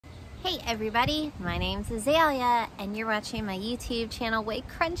Hey everybody, my name's Azalea and you're watching my YouTube channel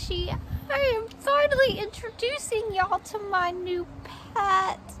waycrunchy. I am finally introducing y'all to my new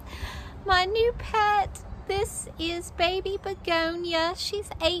pet. This is baby Begonia.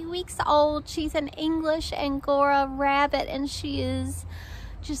 She's 8 weeks old. She's an English Angora rabbit and she is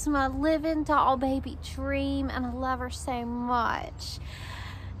just my living doll baby dream and I love her so much.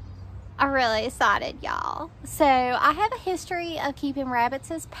 I'm really excited, y'all. So I have a history of keeping rabbits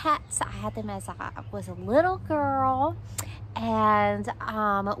as pets. I had them as I was a little girl, and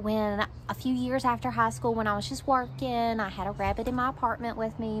when a few years after high school, when I was just working, I had a rabbit in my apartment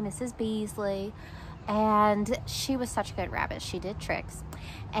with me, Mrs. Beasley, and she was such a good rabbit. She did tricks,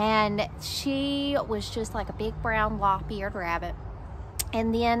 and she was just like a big brown lop-eared rabbit.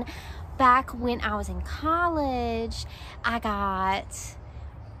 And then back when I was in college, I got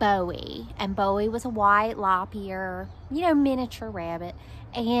Bowie, and Bowie was a white lop-ear, miniature rabbit,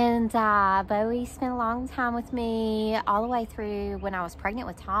 and Bowie spent a long time with me all the way through when I was pregnant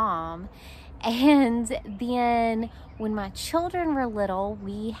with Tom. And then when my children were little,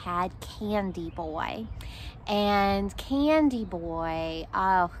 we had Candy Boy, and Candy Boy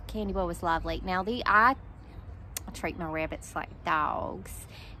was lovely. Now I treat my rabbits like dogs.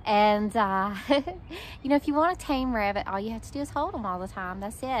 And, if you want a tame rabbit, all you have to do is hold them all the time.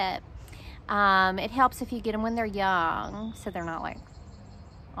 That's it. It helps if you get them when they're young, so they're not like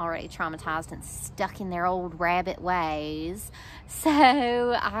already traumatized and stuck in their old rabbit ways. So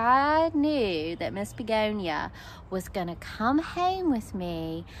I knew that Miss Begonia was going to come home with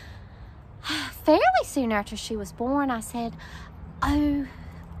me fairly soon after she was born. I said, oh,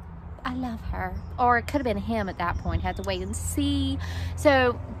 I love her. Or it could have been him at that point. Had to wait and see.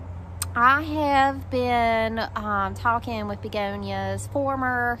 So I have been talking with Begonia's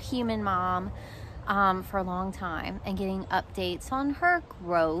former human mom for a long time and getting updates on her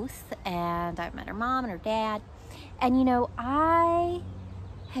growth. And I've met her mom and her dad. And I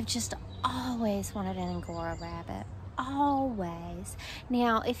have just always wanted an Angora rabbit. Always.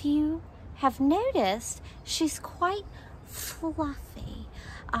 Now, if you have noticed, she's quite fluffy.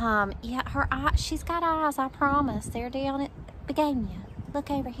 Yeah, her eye, she's got eyes, I promise. They're down at Begonia.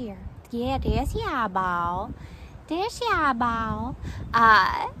 Look over here. Yeah, there's your eyeball. There's your eyeball.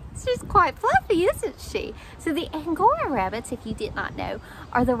 She's quite fluffy, isn't she? So the Angora rabbits, if you did not know,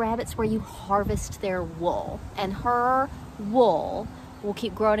 are the rabbits where you harvest their wool. And her wool will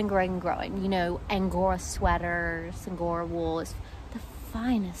keep growing and growing and growing. Angora sweaters, Angora wool is the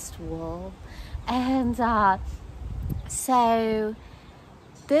finest wool. And so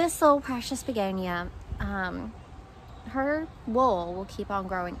this little precious Begonia, her wool will keep on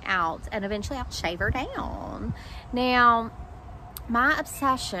growing out and eventually I'll shave her down. Now, my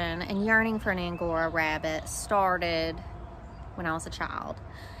obsession and yearning for an Angora rabbit started when I was a child.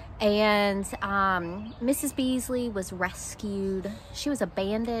 And Mrs. Beasley was rescued. She was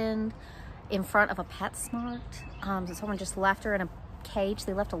abandoned in front of a PetSmart. So someone just left her in a cage.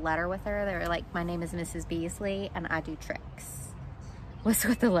 They left a letter with her. They were like, my name is Mrs. Beasley and I do tricks, was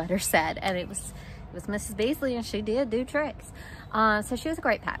what the letter said. And it was Mrs. Beasley and she did do tricks. So she was a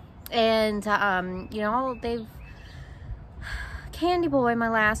great pet. And Candy Boy, my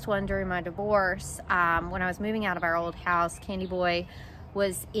last one during my divorce, when I was moving out of our old house, Candy Boy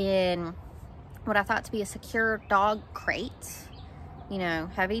was in what I thought to be a secure dog crate,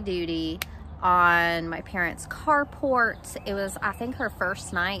 heavy duty, on my parents' carport. It was, I think, her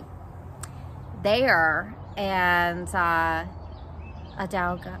first night there, and a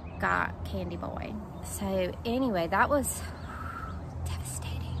dog got Candy Boy. So anyway, that was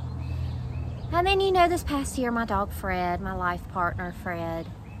devastating. And then this past year, my dog Fred, my life partner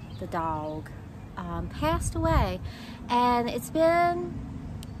Fred, the dog, passed away. And it's been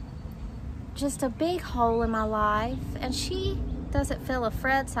just a big hole in my life. And she doesn't fill a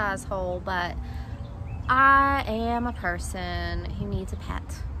Fred-sized hole, but I am a person who needs a pet.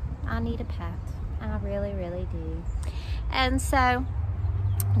 I need a pet. I really, really do. And so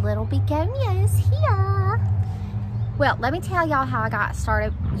little Begonia is here. Well, let me tell y'all how I got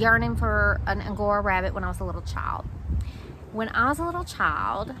started yearning for an Angora rabbit when I was a little child. When I was a little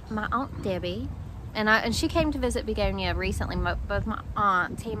child, my Aunt Debbie, and she came to visit Begonia recently. Both my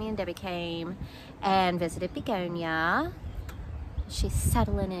Aunt Tammy and Debbie came and visited Begonia. She's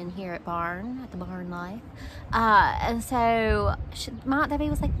settling in here at the barn life. And so my Aunt Debbie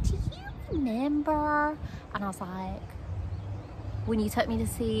was like, do you remember? And I was like, when you took me to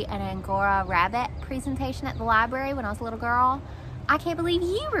see an Angora rabbit presentation at the library when I was a little girl, I can't believe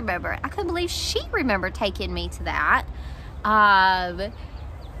you remember it. I couldn't believe she remembered taking me to that.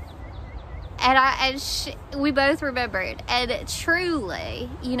 we both remembered. And truly,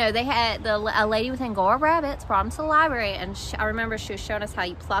 you know, they had a lady with Angora rabbits brought them to the library, and I remember she was showing us how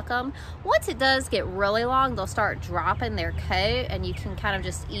you pluck them. Once it does get really long, they'll start dropping their coat, and you can kind of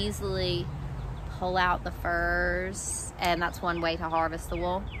just easily pull out the furs, and that's one way to harvest the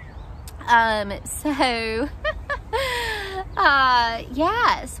wool.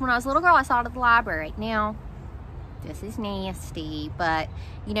 Yes, when I was a little girl, I saw it at the library. Now, this is nasty, but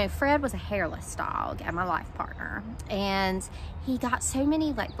you know, Fred was a hairless dog and my life partner, and he got so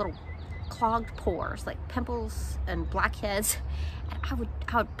many like little clogged pores, like pimples and blackheads, and I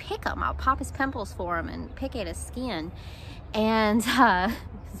would pick him. I would pop his pimples for him and pick at his skin, and I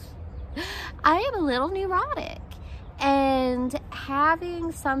am a little neurotic, and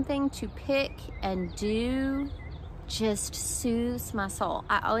having something to pick and do just soothes my soul.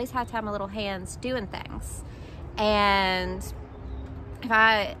 I always have to have my little hands doing things. And if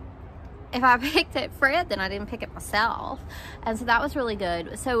I picked at Fred, then I didn't pick it myself. And so that was really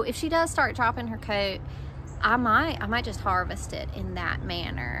good. So if she does start dropping her coat, I might just harvest it in that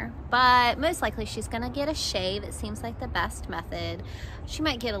manner. But most likely she's gonna get a shave. It seems like the best method. She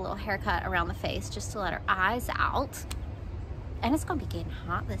might get a little haircut around the face just to let her eyes out. And it's gonna be getting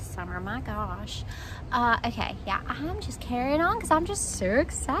hot this summer, my gosh. Okay, yeah, I'm just carrying on because I'm just so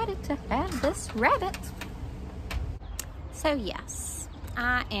excited to have this rabbit. So yes,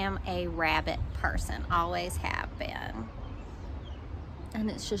 I am a rabbit person, always have been.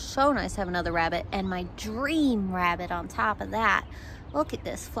 And it's just so nice to have another rabbit, and my dream rabbit on top of that. Look at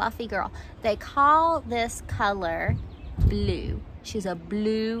this fluffy girl. They call this color blue. She's a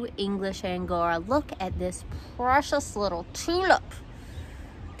blue English Angora. Look at this precious little tulip.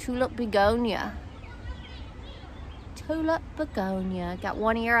 Tulip Begonia. Tulip Begonia. Got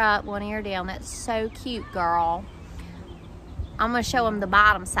one ear up, one ear down. That's so cute, girl. I'm gonna show them the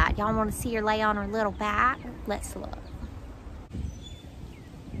bottom side. Y'all wanna see her lay on her little back? Let's look.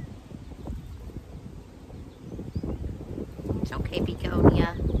 It's okay,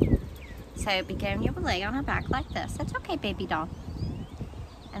 Begonia. So Begonia will lay on her back like this. That's okay, baby doll.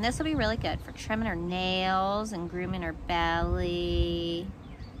 And this will be really good for trimming her nails and grooming her belly.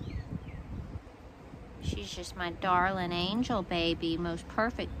 She's just my darling angel baby, most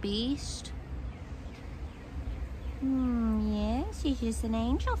perfect beast. Yes, she's just an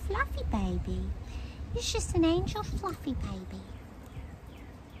angel fluffy baby. It's just an angel fluffy baby.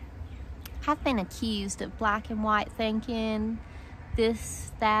 I've been accused of black and white thinking,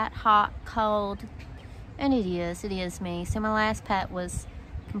 this, that, hot, cold, and it is me. So my last pet was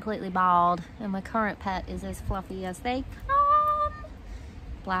completely bald, and my current pet is as fluffy as they come.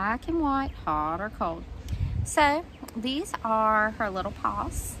 Black and white, hot or cold. So these are her little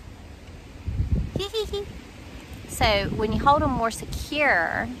paws. So when you hold them more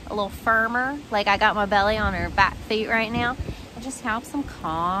secure, a little firmer, like I got my belly on her back feet right now, it just helps them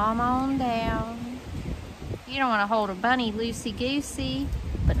calm on down. You don't want to hold a bunny loosey-goosey,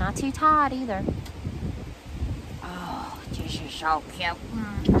 but not too tight either. Oh, this is so cute.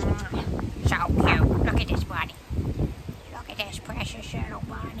 So cute. Look at this bunny. Look at this precious little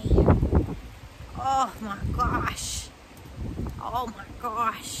bunny. Oh my gosh. Oh my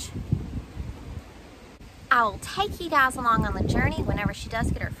gosh. I will take you guys along on the journey whenever she does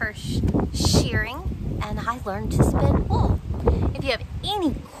get her first shearing and I learn to spin wool. If you have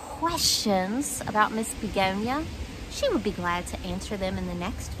any questions about Miss Begonia, she would be glad to answer them in the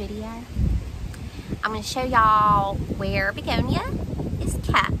next video. I'm going to show y'all where Begonia is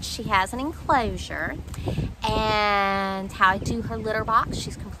kept. She has an enclosure, and how I do her litter box.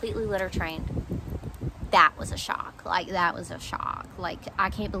 She's completely litter trained. That was a shock. Like, that was a shock. Like, I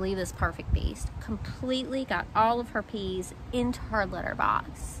can't believe this perfect beast completely got all of her peas into her litter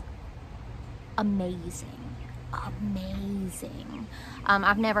box. Amazing. Amazing.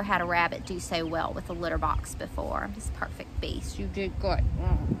 I've never had a rabbit do so well with a litter box before. This perfect beast. You did good.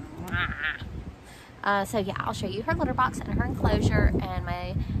 So yeah, I'll show you her litter box and her enclosure and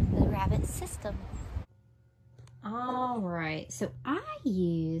the rabbit system. All right, so I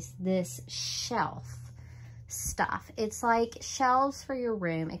use this shelf stuff. It's like shelves for your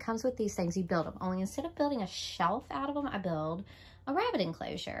room. It comes with these things. You build them. Only instead of building a shelf out of them, I build a rabbit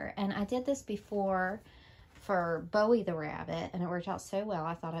enclosure. And I did this before for Bowie the rabbit, and it worked out so well.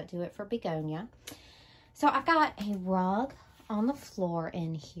 I thought I'd do it for Begonia. So I've got a rug on the floor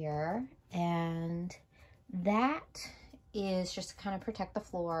in here, and that is just to kind of protect the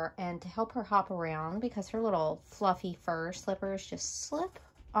floor and to help her hop around because her little fluffy fur slippers just slip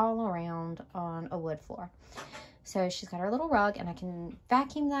all around on a wood floor. So she's got her little rug, and I can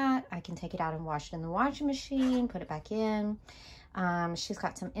vacuum that. I can take it out and wash it in the washing machine, put it back in. She's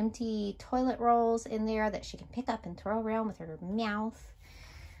got some empty toilet rolls in there that she can pick up and throw around with her mouth.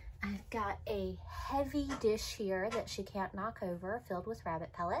 I've got a heavy dish here that she can't knock over, filled with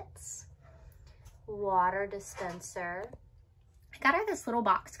rabbit pellets. Water dispenser. I got her this little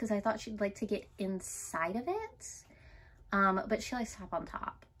box because I thought she'd like to get inside of it, but she likes to hop on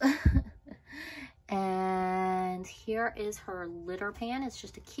top. And here is her litter pan. It's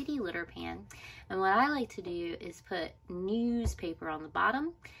just a kitty litter pan. And what I like to do is put newspaper on the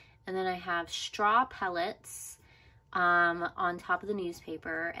bottom, and then I have straw pellets on top of the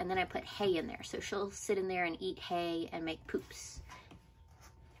newspaper, and then I put hay in there. So she'll sit in there and eat hay and make poops.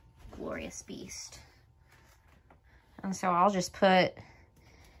 Glorious beast. And so I'll just put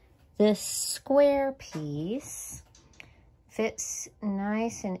this square piece, fits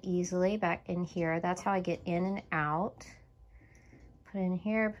nice and easily back in here. That's how I get in and out. Put it in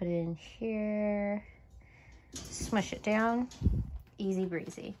here, put it in here. Smush it down, easy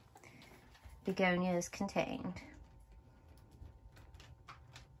breezy. Begonia is contained.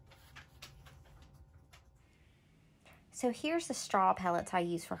 So here's the straw pellets I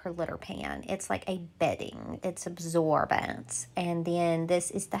use for her litter pan. It's like a bedding, it's absorbent. And then this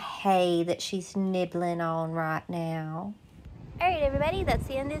is the hay that she's nibbling on right now. All right, everybody, that's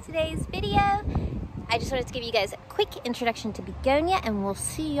the end of today's video. I just wanted to give you guys a quick introduction to Begonia, and we'll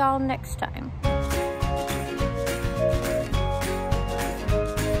see y'all next time.